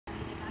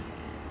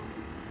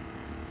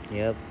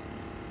Yep.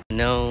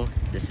 No,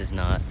 this is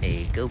not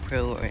a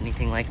GoPro or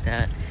anything like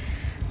that.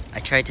 I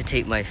tried to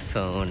tape my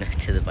phone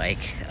to the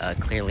bike.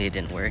 Clearly it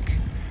didn't work.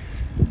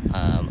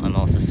 I'm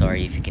also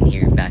sorry if you can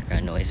hear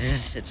background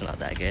noises. It's not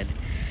that good.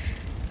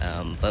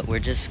 But we're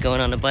just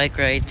going on a bike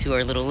ride to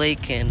our little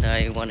lake, and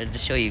I wanted to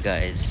show you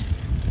guys.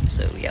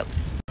 So, yep.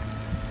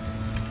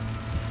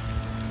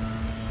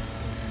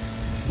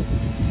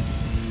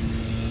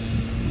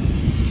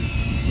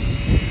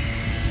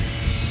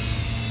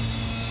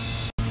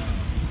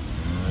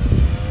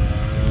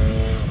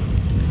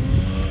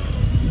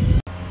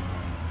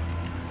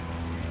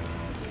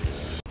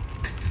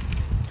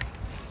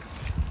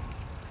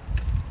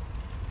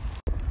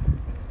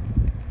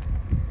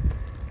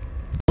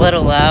 A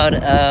little loud.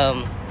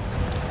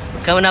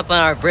 We're coming up on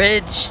our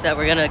bridge that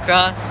we're gonna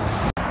cross.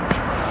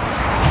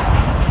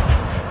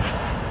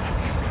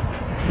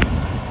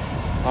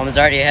 Mom's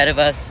already ahead of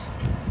us.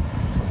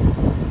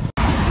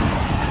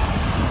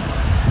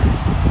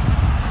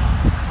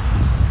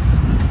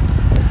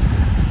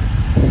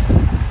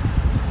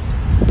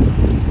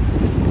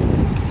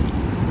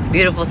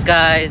 Beautiful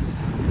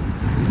skies.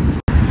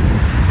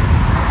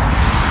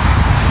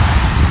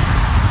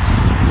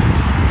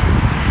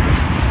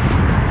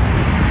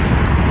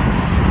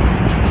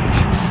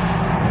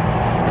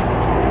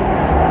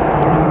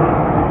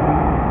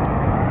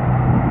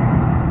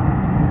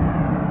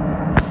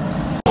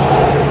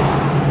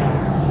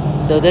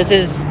 So this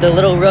is the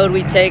little road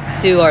we take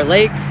to our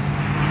lake.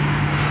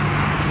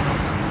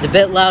 It's a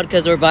bit loud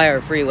because we're by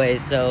our freeway,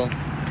 so.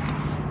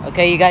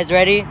 Okay, you guys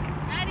ready?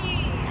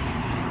 Ready.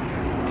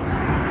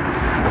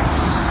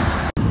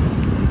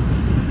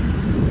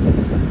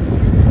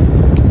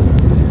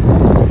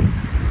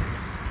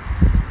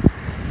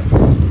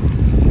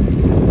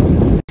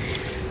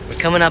 We're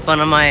coming up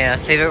on my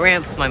favorite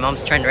ramp. My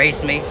mom's trying to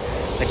race me,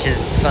 which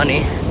is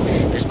funny.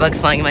 There's bugs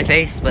flying in my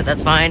face, but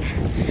that's fine.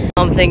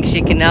 Mom thinks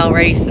she can now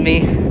race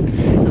me.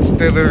 Let's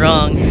prove her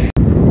wrong.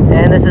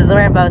 And this is the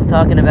ramp I was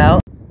talking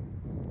about.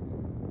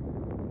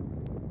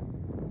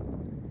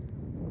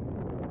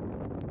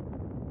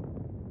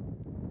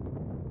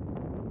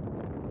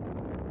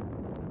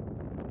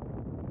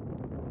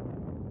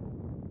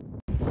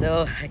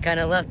 So I kind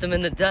of left them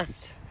in the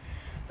dust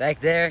back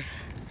there.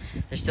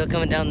 They're still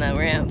coming down that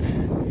ramp.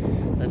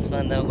 That's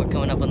fun though. We're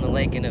coming up on the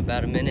lake in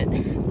about a minute.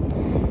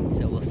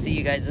 So we'll see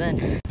you guys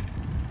then.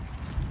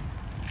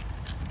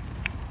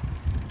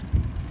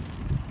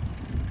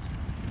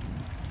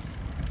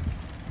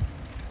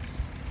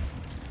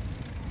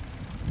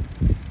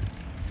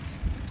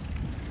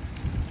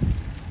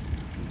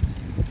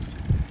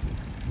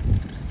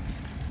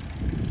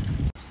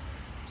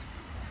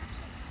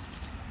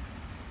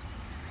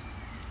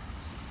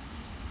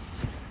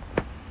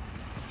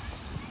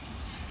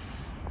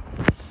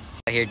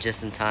 Here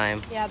just in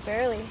time. Yeah,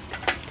 barely.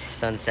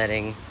 Sun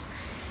setting.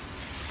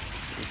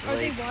 Are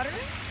they watering?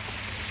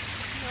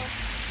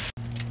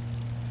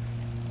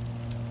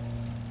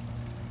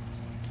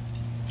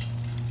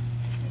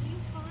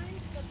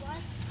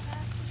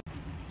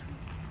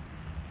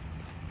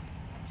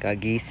 Got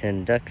geese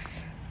and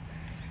ducks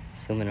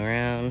swimming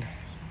around.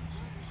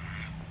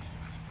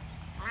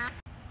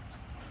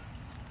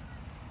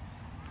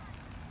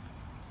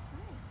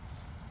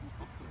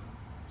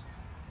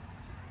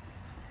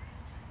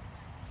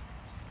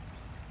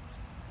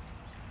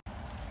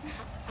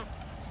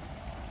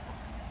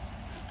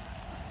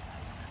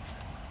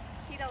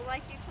 He don't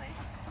like you, Clay?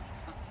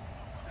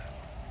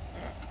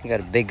 We got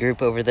a big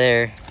group over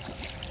there.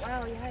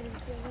 Wow, yeah, I didn't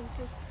see them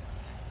too.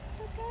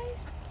 Look, guys.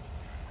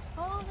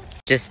 Oh,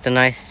 Just a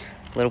nice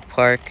little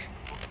park.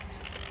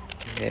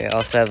 They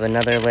also have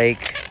another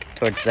lake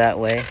towards that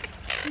way.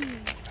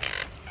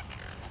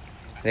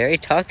 Very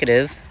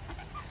talkative.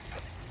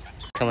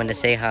 Coming to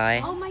say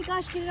hi. oh my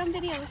gosh, get it on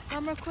video.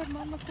 Mom record,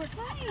 mom record.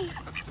 Hi.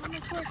 Mom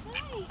record.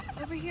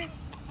 Hi. Over here.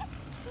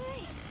 Hi.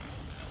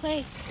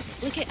 Clay,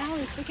 look at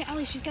Allie. Look at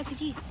Allie. She's got the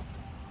geese.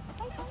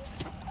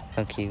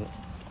 How cute.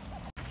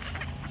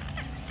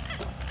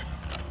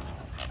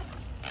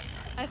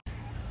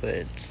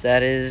 But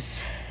that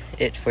is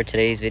it for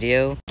today's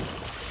video.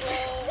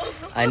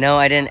 I know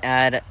I didn't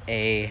add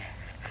a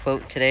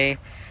quote today.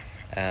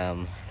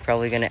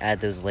 Probably gonna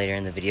add those later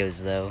in the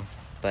videos though.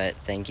 But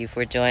thank you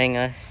for joining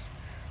us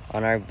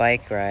on our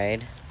bike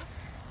ride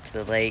to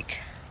the lake.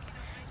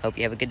 Hope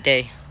you have a good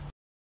day.